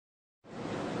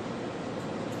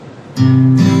Hi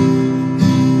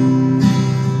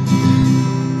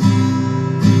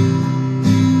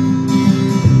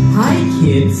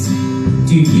kids,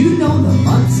 do you know the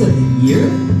months of the year?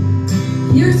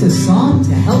 Here's a song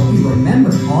to help you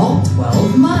remember all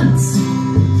 12 months.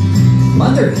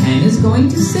 Mother Hen is going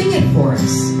to sing it for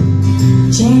us.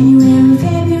 January,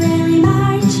 February,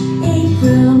 March,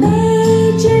 April,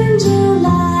 May, June,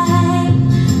 July,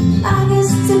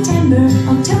 August, September,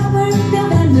 October,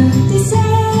 November, December.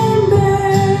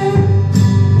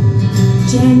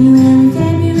 January,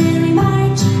 February,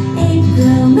 March,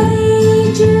 April,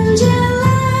 May, June,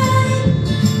 July,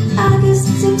 August,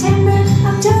 September,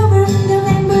 October,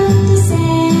 November,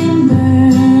 December.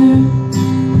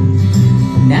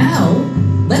 Now,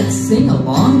 let's sing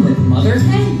along with Mother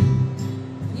Hen.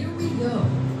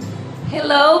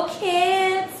 Hello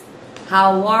kids!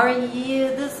 How are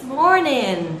you this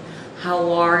morning?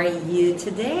 How are you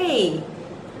today?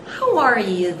 How are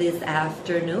you this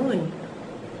afternoon?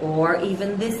 Or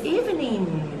even this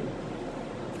evening?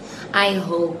 I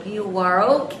hope you are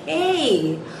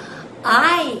okay.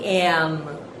 I am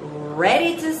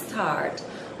ready to start.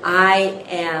 I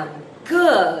am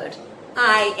good.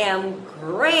 I am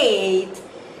great.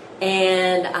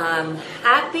 And I'm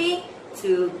happy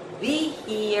to be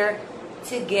here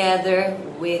together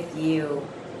with you.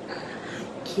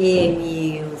 Can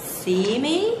you see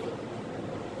me?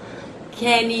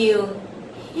 Can you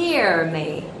hear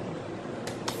me?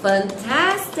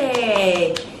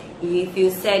 Fantastic! If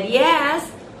you said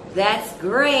yes, that's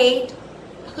great.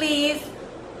 Please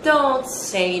don't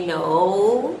say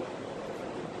no.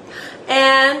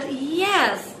 And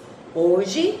yes,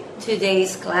 hoje,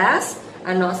 today's class,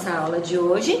 a nossa aula de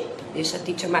hoje, deixa a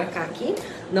teacher marcar aqui,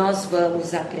 nós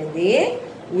vamos aprender,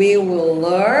 we will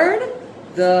learn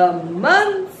the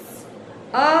months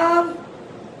of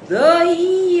the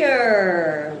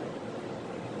year.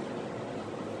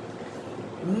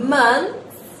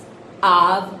 Months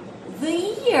of the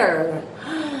year.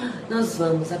 Nós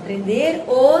vamos aprender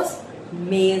os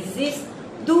meses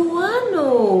do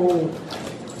ano.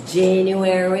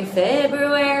 January,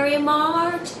 February,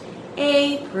 March,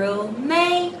 April,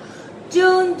 May,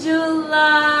 June,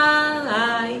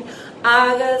 July,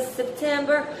 August,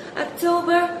 September,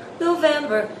 October,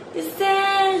 November,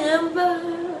 December.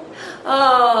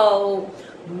 Oh,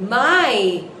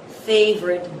 my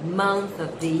favorite month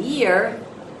of the year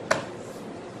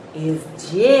is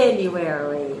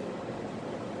January.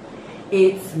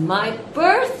 It's my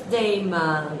birthday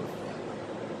month.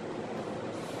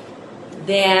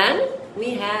 Then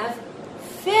we have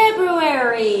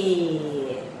February.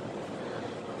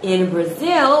 In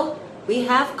Brazil, we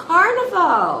have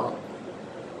Carnival.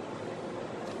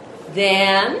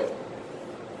 Then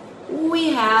we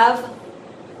have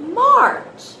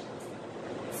March.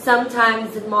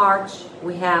 Sometimes in March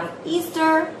we have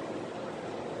Easter.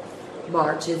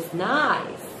 March is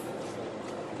nice.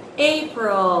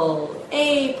 April.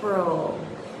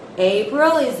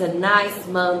 April is a nice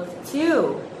month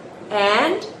too.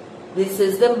 And this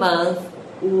is the month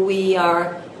we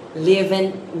are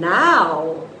living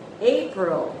now.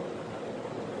 April.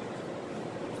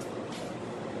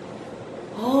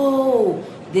 Oh,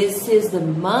 this is the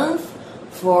month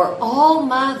for all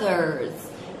mothers.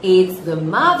 It's the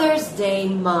Mother's Day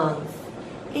month.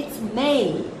 It's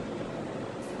May.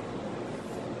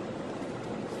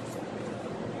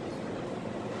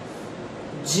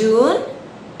 June,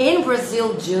 in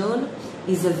Brazil, June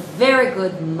is a very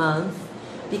good month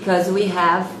because we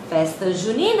have Festas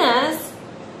Juninas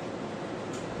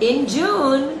in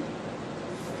June.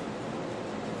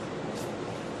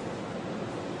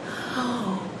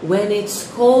 When it's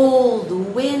cold,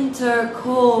 winter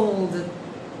cold.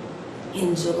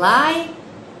 In July,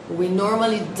 we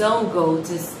normally don't go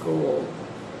to school.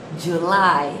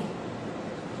 July.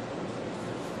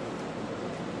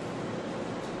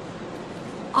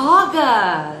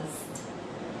 August.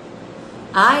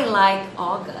 I like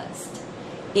August.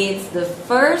 It's the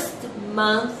first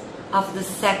month of the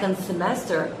second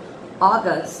semester.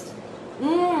 August.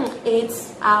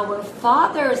 It's our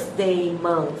Father's Day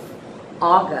month.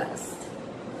 August.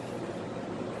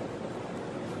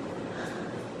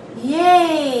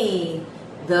 Yay!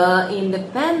 The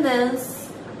Independence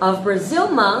of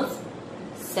Brazil month,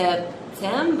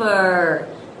 September.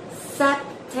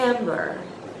 September.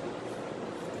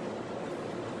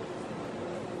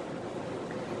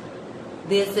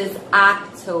 This is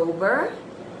October.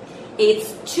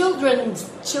 It's Children's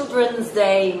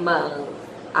Day month.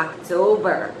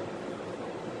 October.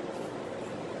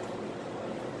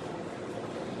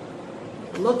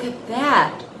 Look at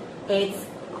that. It's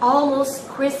almost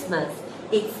Christmas.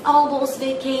 It's almost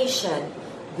vacation.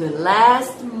 the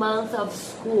last month of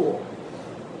school,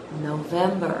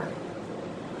 November.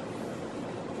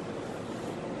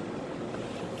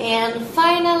 And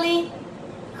finally,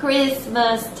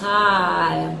 Christmas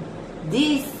time,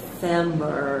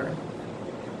 December.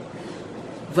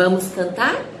 Vamos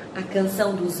cantar a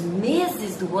canção dos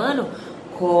meses do ano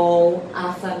com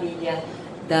a família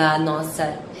da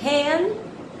nossa Hen.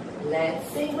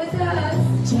 Let's sing with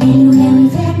us. January,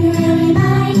 February,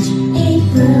 March,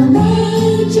 April,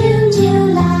 May, June,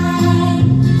 July,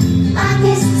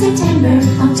 August, September,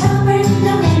 October,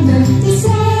 November,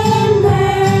 December.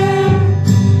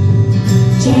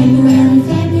 January,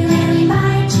 February,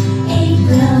 March,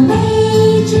 April,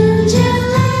 May, June,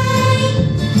 July,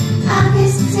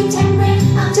 August, September,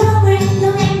 October,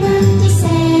 November,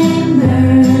 December.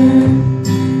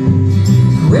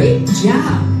 Great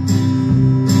job!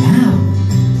 Now,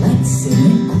 let's sing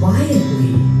it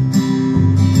quietly.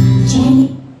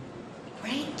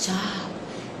 Great job.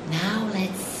 Now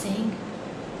let's sing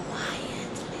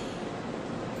quietly.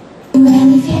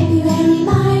 January, February,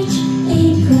 March,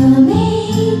 April,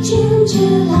 May, June,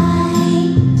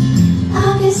 July,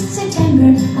 August,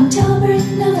 September, October,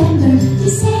 November,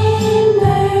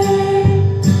 December.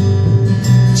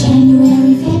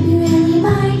 January, February,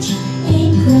 March,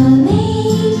 April,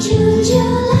 May, June,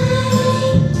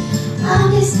 July,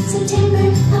 August, September,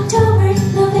 October,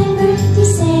 November,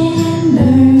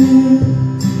 December.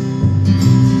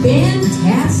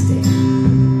 Fantastic!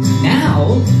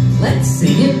 Now, let's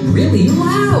sing it really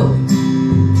loud.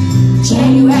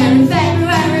 January,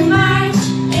 February, March,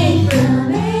 April,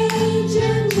 May,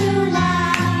 June,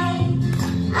 July,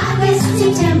 August,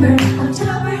 September,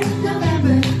 October,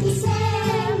 November,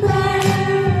 December.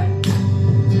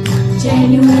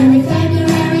 January,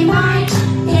 February, March,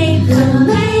 April,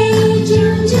 May,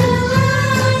 June,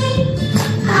 July,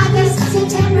 August,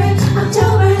 September,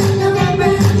 October,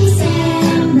 November,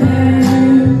 December.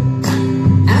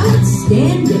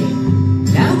 Outstanding!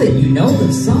 Now that you know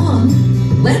the song,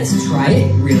 let's try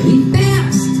it really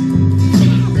fast.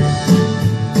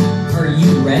 Are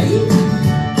you ready?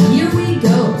 Here we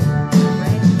go.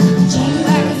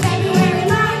 January, February,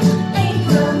 March,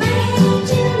 April, May,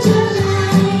 June,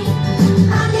 July,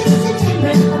 August,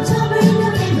 September, October,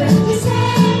 November,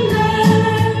 December.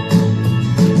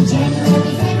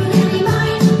 January, February,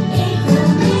 March, April,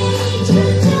 May,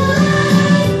 June,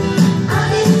 July,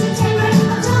 August, September,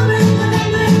 October,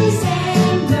 November,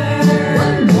 December.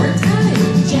 One more time.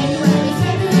 January,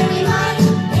 February, March,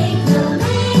 April,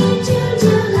 May, June,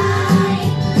 July,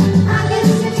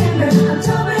 August, September,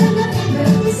 October, November,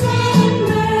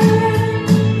 December.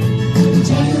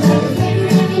 January,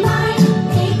 February, March,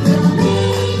 April,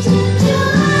 May, June,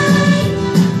 July,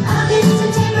 August,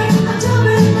 September,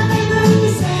 October, November,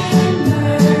 December.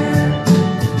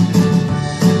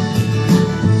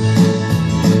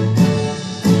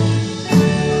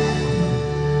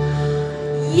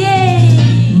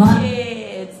 Yay! Ma-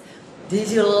 Kids! Did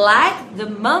you like the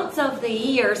months of the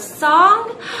year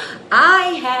song?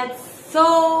 I had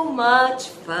so much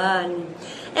fun.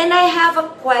 And I have a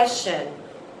question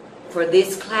for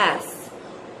this class.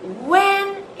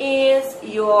 When is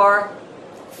your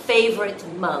favorite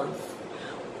month?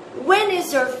 When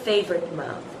is your favorite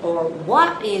month? Or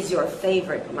what is your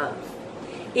favorite month?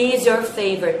 Is your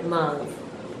favorite month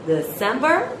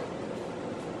December?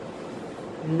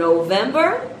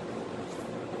 November?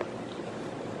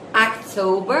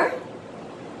 October?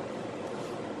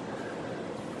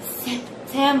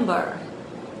 September?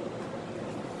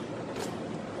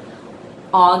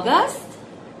 August?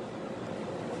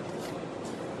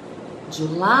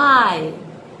 July?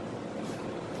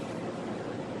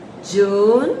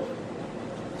 June?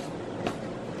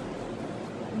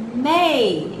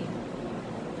 May?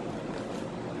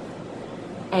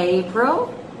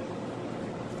 April?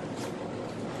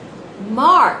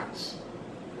 March?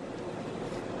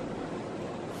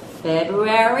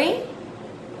 February?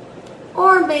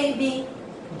 Or maybe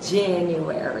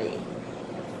January?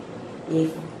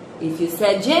 If you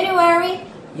said January,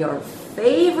 your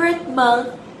favorite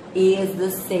month is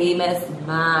the same as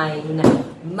mine.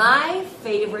 My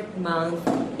favorite month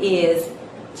is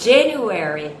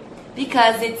January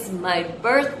because it's my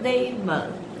birthday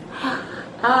month.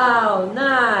 Oh,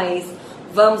 nice!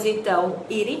 Vamos então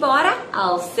ir embora.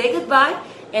 I'll say goodbye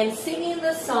and singing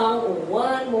the song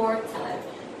one more time.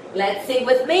 Let's sing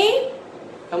with me.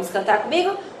 Vamos cantar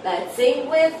comigo? Let's sing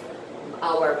with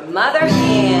our mother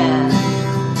hand.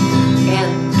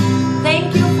 And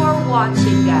thank you for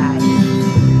watching, guys.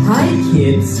 Hi,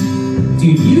 kids. Do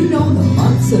you know the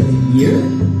months of the year?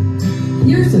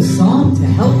 Here's a song to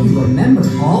help you remember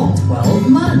all 12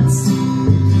 months.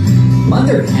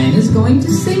 Mother Hen is going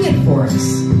to sing it for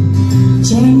us.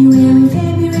 January,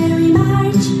 February,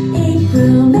 March,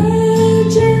 April, May,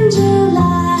 June,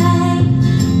 July,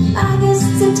 August,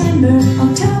 September,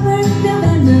 October,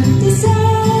 November,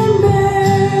 December.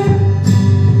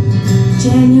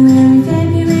 January,